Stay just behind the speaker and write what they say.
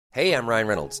Hey, I'm Ryan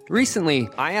Reynolds. Recently,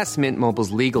 I asked Mint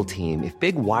Mobile's legal team if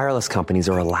big wireless companies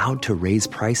are allowed to raise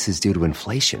prices due to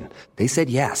inflation. They said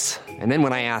yes. And then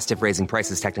when I asked if raising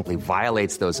prices technically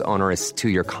violates those onerous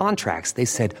two-year contracts, they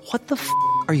said, "What the f***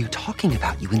 are you talking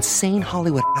about, you insane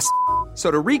Hollywood ass?" So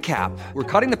to recap, we're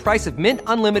cutting the price of Mint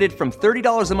Unlimited from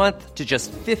 $30 a month to just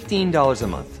 $15 a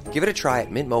month. Give it a try at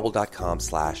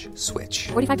mintmobile.com/switch.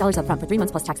 $45 up front for 3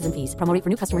 months plus taxes and fees. Promo rate for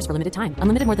new customers for limited time.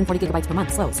 Unlimited more than 40 gigabytes per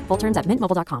month. Slows full terms at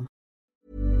mintmobile.com.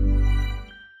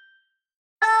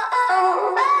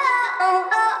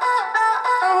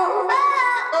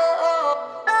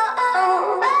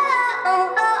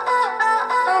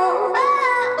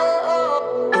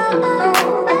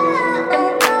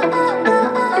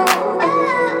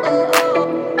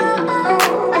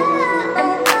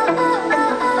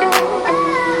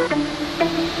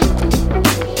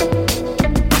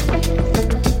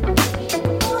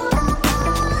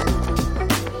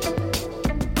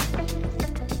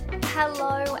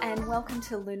 Welcome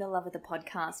to Lunar Lover, the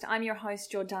podcast. I'm your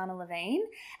host, Jordana Levine,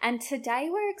 and today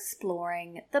we're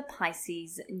exploring the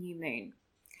Pisces new moon.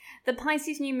 The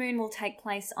Pisces new moon will take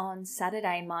place on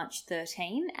Saturday, March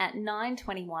 13 at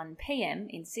 9:21 p.m.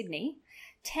 in Sydney,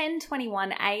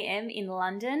 10:21 a.m. in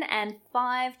London, and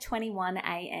 5:21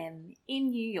 a.m. in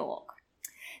New York.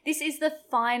 This is the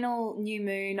final new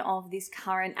moon of this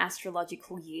current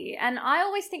astrological year, and I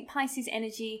always think Pisces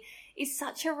energy is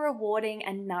such a rewarding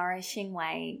and nourishing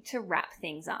way to wrap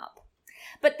things up.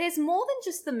 But there's more than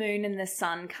just the moon and the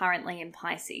sun currently in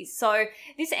Pisces, so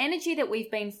this energy that we've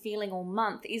been feeling all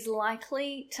month is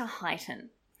likely to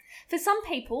heighten. For some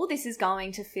people, this is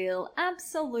going to feel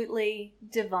absolutely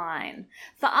divine.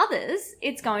 For others,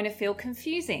 it's going to feel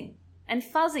confusing and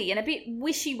fuzzy and a bit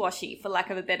wishy-washy, for lack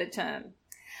of a better term.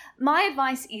 My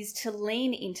advice is to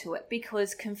lean into it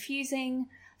because confusing,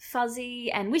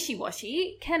 fuzzy and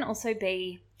wishy-washy can also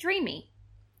be dreamy,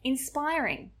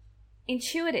 inspiring,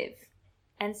 intuitive,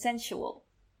 and sensual.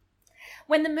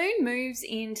 When the moon moves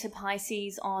into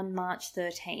Pisces on March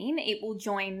 13, it will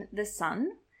join the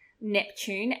Sun,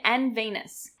 Neptune, and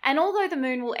Venus. And although the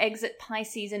moon will exit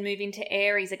Pisces and move into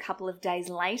Aries a couple of days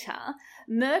later,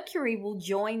 Mercury will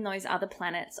join those other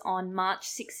planets on March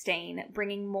 16,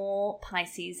 bringing more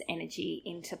Pisces energy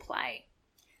into play.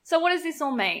 So what does this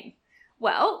all mean?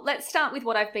 Well, let's start with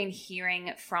what I've been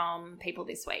hearing from people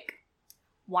this week.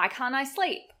 Why can't I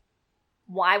sleep?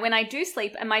 Why, when I do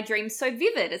sleep, are my dreams so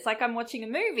vivid? It's like I'm watching a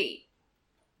movie.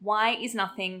 Why is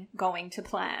nothing going to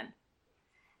plan?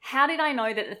 How did I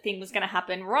know that the thing was going to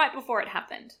happen right before it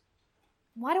happened?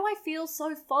 Why do I feel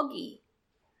so foggy?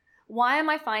 Why am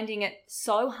I finding it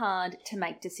so hard to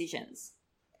make decisions?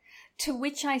 To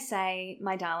which I say,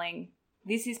 my darling,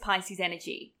 this is Pisces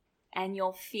energy, and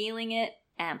you're feeling it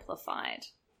amplified.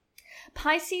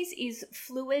 Pisces is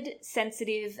fluid,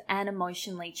 sensitive, and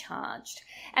emotionally charged,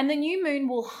 and the new moon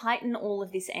will heighten all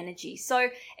of this energy, so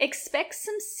expect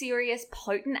some serious,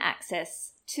 potent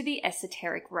access to the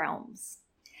esoteric realms.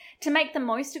 To make the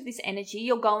most of this energy,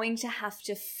 you're going to have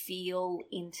to feel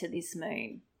into this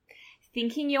moon.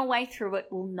 Thinking your way through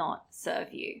it will not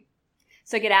serve you.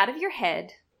 So get out of your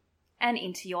head and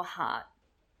into your heart.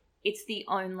 It's the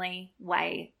only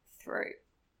way through.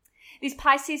 This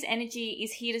Pisces energy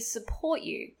is here to support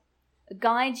you,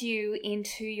 guide you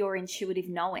into your intuitive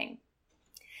knowing.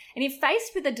 And if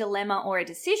faced with a dilemma or a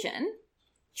decision,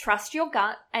 trust your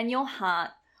gut and your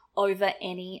heart over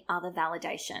any other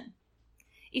validation.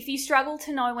 If you struggle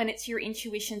to know when it's your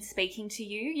intuition speaking to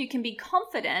you, you can be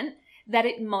confident that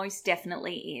it most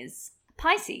definitely is.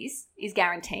 Pisces is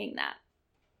guaranteeing that.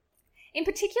 In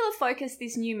particular focus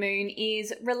this new moon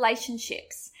is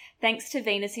relationships, thanks to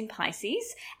Venus in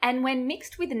Pisces, and when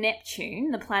mixed with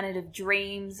Neptune, the planet of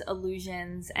dreams,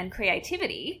 illusions, and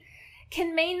creativity,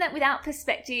 can mean that without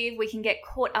perspective, we can get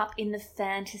caught up in the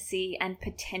fantasy and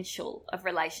potential of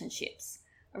relationships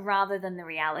rather than the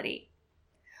reality.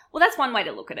 Well, that's one way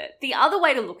to look at it. The other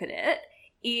way to look at it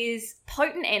is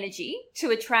potent energy to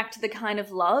attract the kind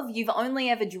of love you've only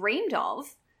ever dreamed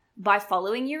of by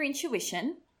following your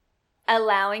intuition,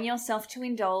 allowing yourself to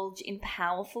indulge in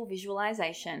powerful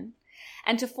visualization,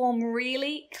 and to form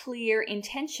really clear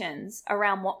intentions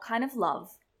around what kind of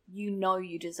love you know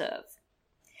you deserve.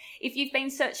 If you've been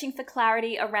searching for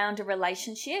clarity around a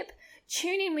relationship,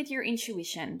 tune in with your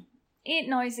intuition. It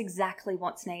knows exactly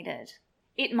what's needed.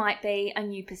 It might be a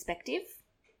new perspective,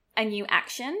 a new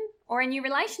action, or a new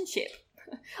relationship.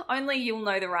 Only you'll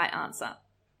know the right answer.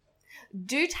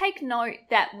 Do take note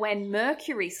that when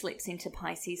Mercury slips into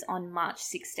Pisces on March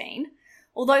 16,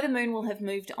 although the moon will have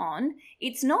moved on,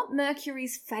 it's not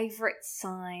Mercury's favourite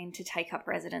sign to take up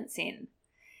residence in.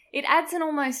 It adds an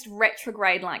almost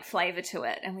retrograde-like flavour to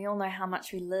it, and we all know how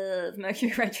much we love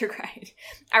Mercury retrograde.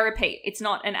 I repeat, it's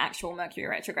not an actual Mercury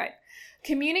retrograde.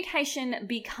 Communication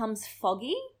becomes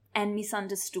foggy and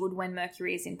misunderstood when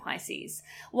Mercury is in Pisces.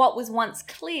 What was once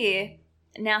clear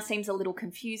now seems a little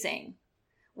confusing.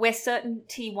 Where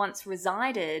certainty once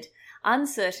resided,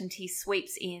 uncertainty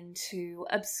sweeps in to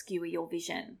obscure your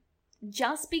vision.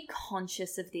 Just be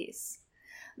conscious of this.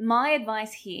 My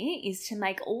advice here is to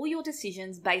make all your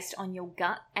decisions based on your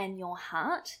gut and your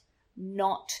heart,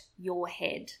 not your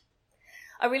head.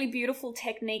 A really beautiful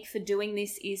technique for doing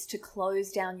this is to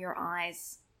close down your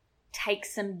eyes, take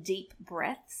some deep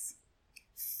breaths,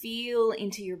 feel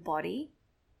into your body,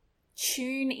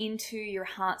 tune into your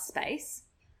heart space,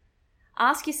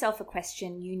 ask yourself a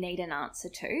question you need an answer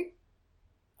to,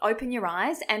 open your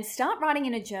eyes and start writing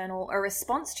in a journal a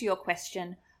response to your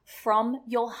question from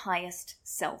your highest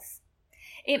self.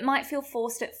 It might feel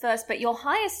forced at first, but your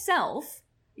highest self,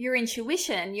 your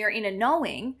intuition, your inner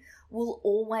knowing, will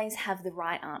always have the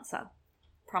right answer.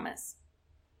 Promise.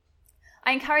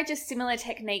 I encourage a similar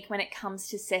technique when it comes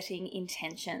to setting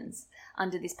intentions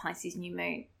under this Pisces new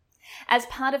moon. As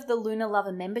part of the Lunar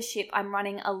Lover membership, I'm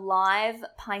running a live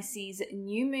Pisces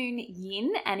new moon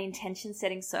yin and intention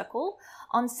setting circle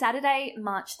on Saturday,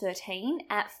 March 13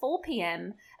 at 4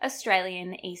 p.m.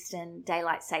 Australian Eastern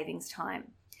Daylight Savings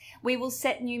Time. We will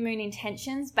set new moon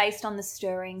intentions based on the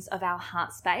stirrings of our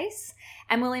heart space,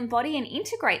 and we'll embody and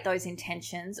integrate those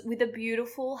intentions with a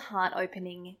beautiful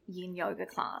heart-opening yin yoga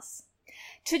class.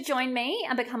 To join me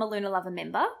and become a Lunar Lover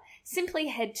member, simply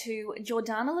head to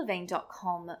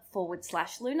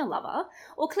jordanalevine.com/Lunar Lover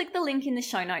or click the link in the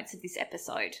show notes of this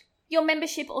episode. Your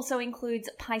membership also includes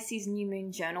Pisces New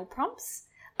Moon journal prompts,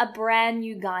 a brand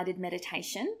new guided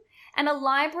meditation, and a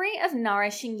library of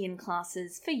nourishing yin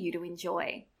classes for you to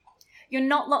enjoy. You're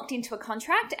not locked into a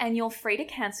contract and you're free to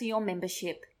cancel your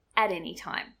membership at any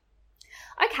time.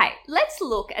 Okay, let's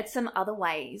look at some other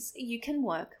ways you can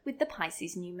work with the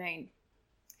Pisces new moon.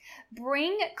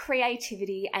 Bring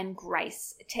creativity and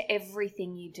grace to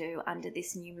everything you do under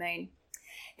this new moon.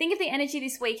 Think of the energy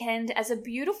this weekend as a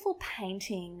beautiful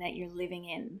painting that you're living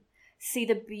in. See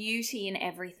the beauty in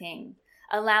everything.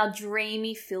 Allow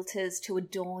dreamy filters to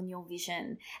adorn your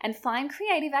vision and find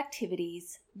creative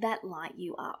activities that light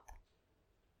you up.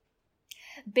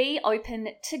 Be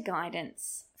open to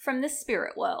guidance from the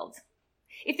spirit world.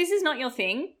 If this is not your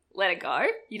thing, let it go.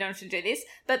 You don't have to do this.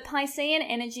 But Piscean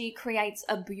energy creates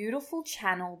a beautiful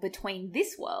channel between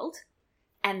this world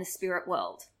and the spirit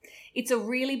world. It's a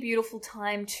really beautiful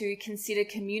time to consider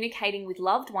communicating with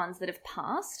loved ones that have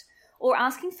passed or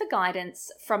asking for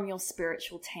guidance from your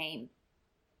spiritual team.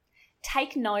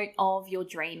 Take note of your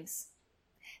dreams.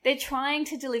 They're trying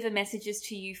to deliver messages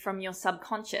to you from your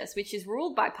subconscious, which is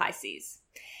ruled by Pisces.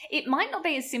 It might not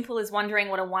be as simple as wondering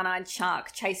what a one-eyed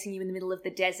shark chasing you in the middle of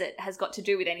the desert has got to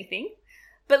do with anything,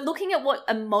 but looking at what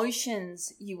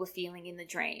emotions you were feeling in the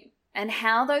dream and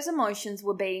how those emotions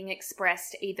were being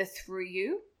expressed either through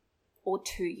you or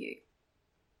to you.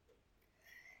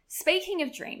 Speaking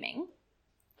of dreaming,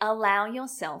 allow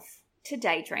yourself to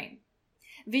daydream.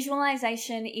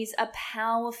 Visualization is a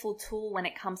powerful tool when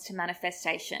it comes to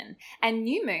manifestation, and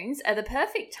new moons are the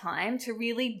perfect time to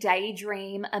really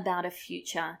daydream about a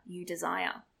future you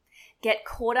desire. Get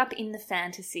caught up in the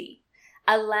fantasy.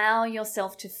 Allow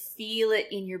yourself to feel it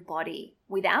in your body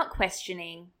without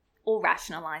questioning or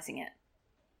rationalizing it.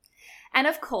 And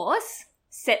of course,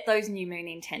 set those new moon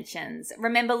intentions.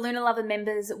 Remember, Lunar Lover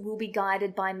members will be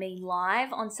guided by me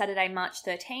live on Saturday, March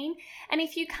 13, and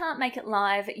if you can't make it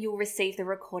live, you'll receive the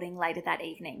recording later that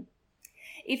evening.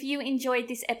 If you enjoyed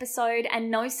this episode and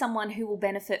know someone who will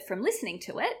benefit from listening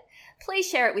to it, please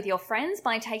share it with your friends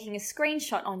by taking a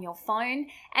screenshot on your phone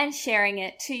and sharing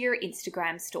it to your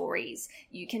Instagram stories.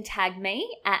 You can tag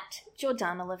me at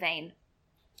Jordana Levine.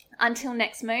 Until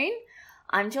next moon,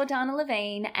 I'm Jordana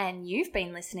Levine, and you've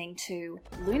been listening to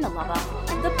Lunar Lover,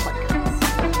 the podcast.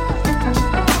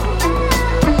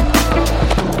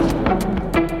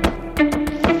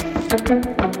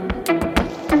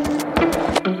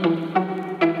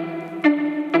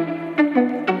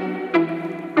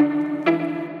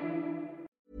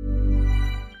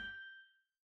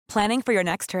 Planning for your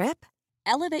next trip?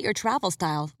 Elevate your travel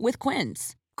style with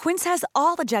Quince. Quince has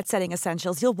all the jet-setting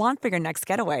essentials you'll want for your next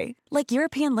getaway, like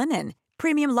European linen,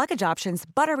 premium luggage options,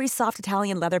 buttery soft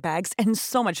Italian leather bags, and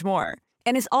so much more.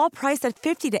 And is all priced at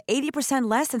 50 to 80%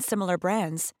 less than similar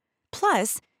brands.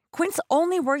 Plus, Quince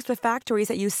only works with factories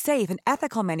that use safe and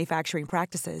ethical manufacturing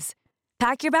practices.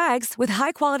 Pack your bags with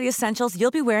high-quality essentials you'll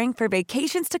be wearing for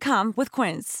vacations to come with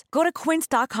Quince. Go to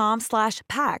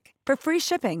quince.com/pack for free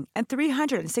shipping and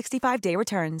 365-day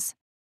returns.